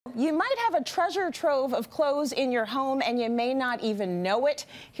You might have a treasure trove of clothes in your home and you may not even know it.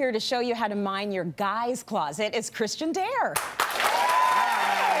 Here to show you how to mine your guy's closet is Christian Dare. I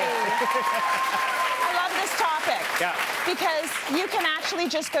love this topic. Yeah. Because you can actually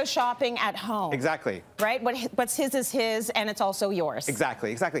just go shopping at home. Exactly. Right? What's his is his, and it's also yours.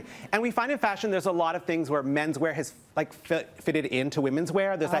 Exactly, exactly. And we find in fashion there's a lot of things where menswear has like fitted into women's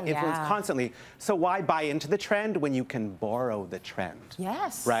wear. There's that influence constantly. So why buy into the trend when you can borrow the trend?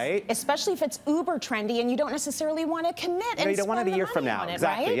 Yes. Right? Especially if it's uber trendy and you don't necessarily want to commit and you don't want it a year from now.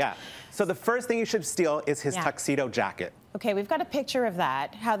 Exactly, right? yeah. So the first thing you should steal is his tuxedo jacket. Okay, we've got a picture of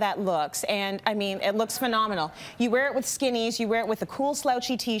that, how that looks, and I mean, it looks phenomenal. You wear it with skinnies, you wear it with a cool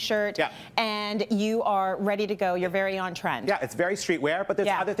slouchy t-shirt, and you are ready to go. You're very on trend. Yeah, it's very streetwear, but there's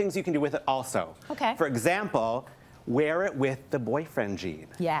other things you can do with it also. Okay. For example, wear it with the boyfriend jean.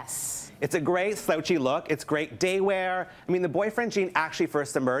 Yes. It's a great slouchy look. It's great day wear. I mean, the boyfriend jean actually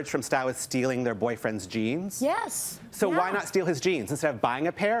first emerged from stylists stealing their boyfriend's jeans. Yes. So why not steal his jeans? Instead of buying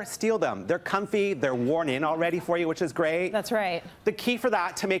a pair, steal them. They're comfy, they're worn in already for you, which is great. That's right. The key for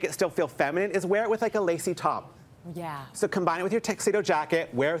that, to make it still feel feminine, is wear it with like a lacy top. Yeah. So combine it with your tuxedo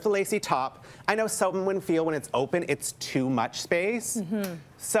jacket, wear it with a lacy top. I know some women feel when it's open, it's too much space.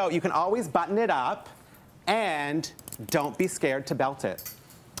 So you can always button it up, and don't be scared to belt it.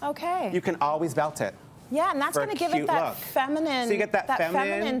 Okay. You can always belt it. Yeah, and that's going to give it that feminine, so you get that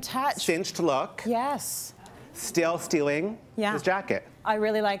feminine touch. Cinched look. Yes. Still stealing his jacket. I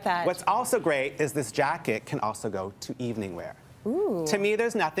really like that. What's also great is this jacket can also go to evening wear. Ooh. To me,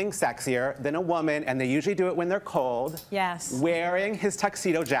 there's nothing sexier than a woman, and they usually do it when they're cold, wearing his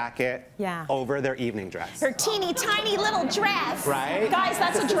tuxedo jacket over their evening dress. Her teeny tiny little dress. Right? Guys,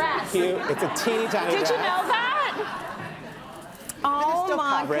 that's a dress. Cute. It's a teeny tiny dress. Did you know that? Oh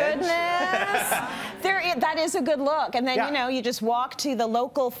my goodness. That is a good look. And then, you know, you just walk to the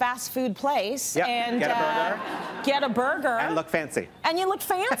local fast food place and get a burger. And look fancy. And you look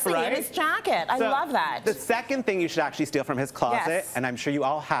fancy in his jacket. I love that. The second thing you should actually steal from his closet, and I'm sure you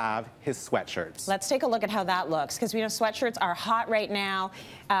all have, his sweatshirts. Let's take a look at how that looks, because we know sweatshirts are hot right now.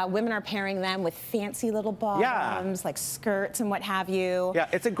 Women are pairing them with fancy little bottoms, like skirts and what have you. Yeah,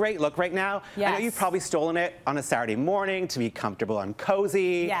 it's a great look right now. I know you've probably stolen it on a Saturday morning to be comfortable and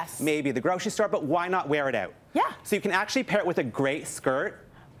cozy. Yes. Maybe at the grocery store, but why not wear it out? Yeah. So you can actually pair it with a great skirt.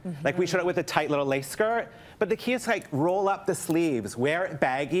 Like we showed it with a tight little lace skirt. But the key is like roll up the sleeves, wear it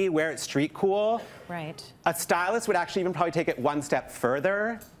baggy, wear it street cool. Right. A stylist would actually even probably take it one step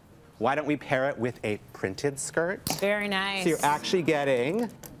further. Why don't we pair it with a printed skirt? Very nice. So you're actually getting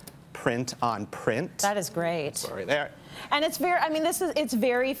print on print. That is great. Sorry there. And it's very, I mean, it's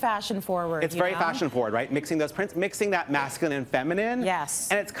very fashion forward. It's very fashion forward, right? Mixing those prints, mixing that masculine and feminine. Yes.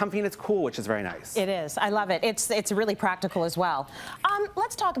 And it's comfy and it's cool, which is very nice. It is. I love it. It's really practical as well.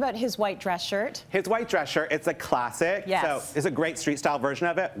 Let's talk about his white dress shirt. His white dress shirt, it's a classic. Yes. So it's a great street style version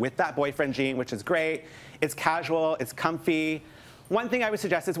of it with that boyfriend jean, which is great. It's casual, it's comfy. One thing I would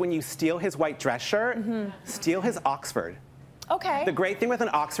suggest is when you steal his white dress shirt, steal his Oxford. Okay. The great thing with an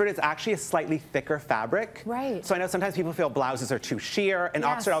Oxford is actually a slightly thicker fabric. Right. So I know sometimes people feel blouses are too sheer, and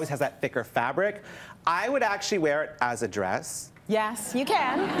Oxford always has that thicker fabric. I would actually wear it as a dress. Yes, you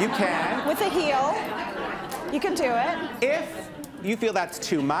can. You can. With a heel. You can do it. If you feel that's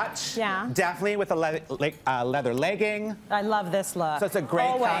too much, definitely with a leather legging. I love this look. So it's a great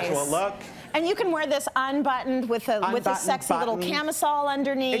casual look. And you can wear this unbuttoned with a sexy little camisole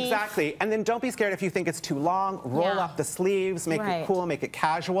underneath. Exactly. And then don't be scared if you think it's too long. Roll up the sleeves, make it cool, make it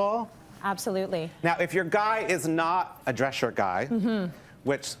casual. Absolutely. Now, if your guy is not a dress shirt guy,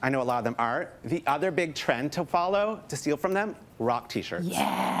 which I know a lot of them aren't, the other big trend to follow, to steal from them, rock t-shirts.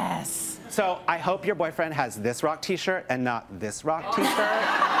 Yes. So I hope your boyfriend has this rock t-shirt and not this rock t-shirt. I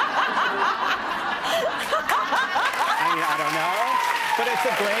mean, I don't know, but it's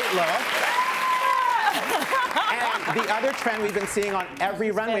a great look. And the other trend we've been seeing on every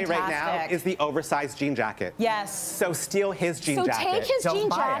runway right now is the oversized jean jacket. Yes. So steal his jean jacket. So take his jean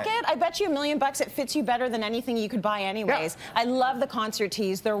jacket. I bet you $1 million it fits you better than anything you could buy anyways. I love the concert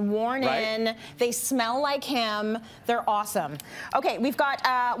tees. They're worn in. They smell like him. They're awesome. Okay, we've got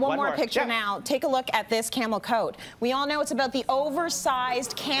one more picture now. Take a look at this camel coat. We all know it's about the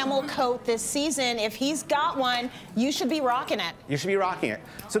oversized camel coat this season. If he's got one, you should be rocking it. You should be rocking it.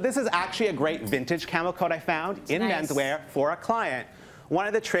 So this is actually a great vintage camel coat I found in menswear for a client. One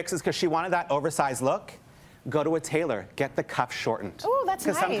of the tricks is because she wanted that oversized look, go to a tailor, get the cuff shortened. Oh, that's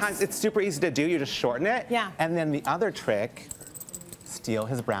nice. Because sometimes it's super easy to do, you just shorten it. Yeah. And then the other trick, steal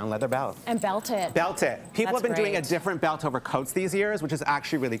his brown leather belt. And belt it. Belt it. People have been doing a different belt over coats these years, which is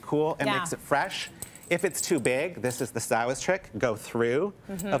actually really cool and makes it fresh. If it's too big, this is the stylist trick. Go through,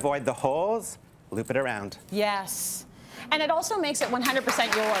 avoid the holes, loop it around. Yes. And it also makes it 100% yours. Really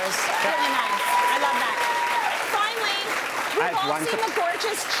nice. I love that. Finally, we've all seen the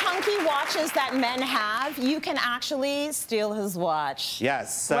gorgeous chunky watches that men have. You can actually steal his watch.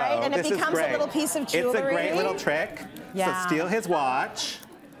 Yes, so right? And it this becomes is great. a little piece of jewelry. It's a great little trick. Yeah. So steal his watch.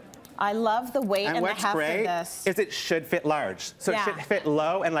 I love the weight and the heft of this. Is it should fit large. So it should fit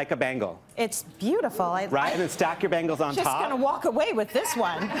low and like a bangle. It's beautiful. Right, and then stack your bangles on top. Just gonna walk away with this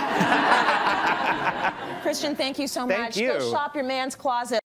one. Christian, thank you so much. Thank you. Go shop your man's closet.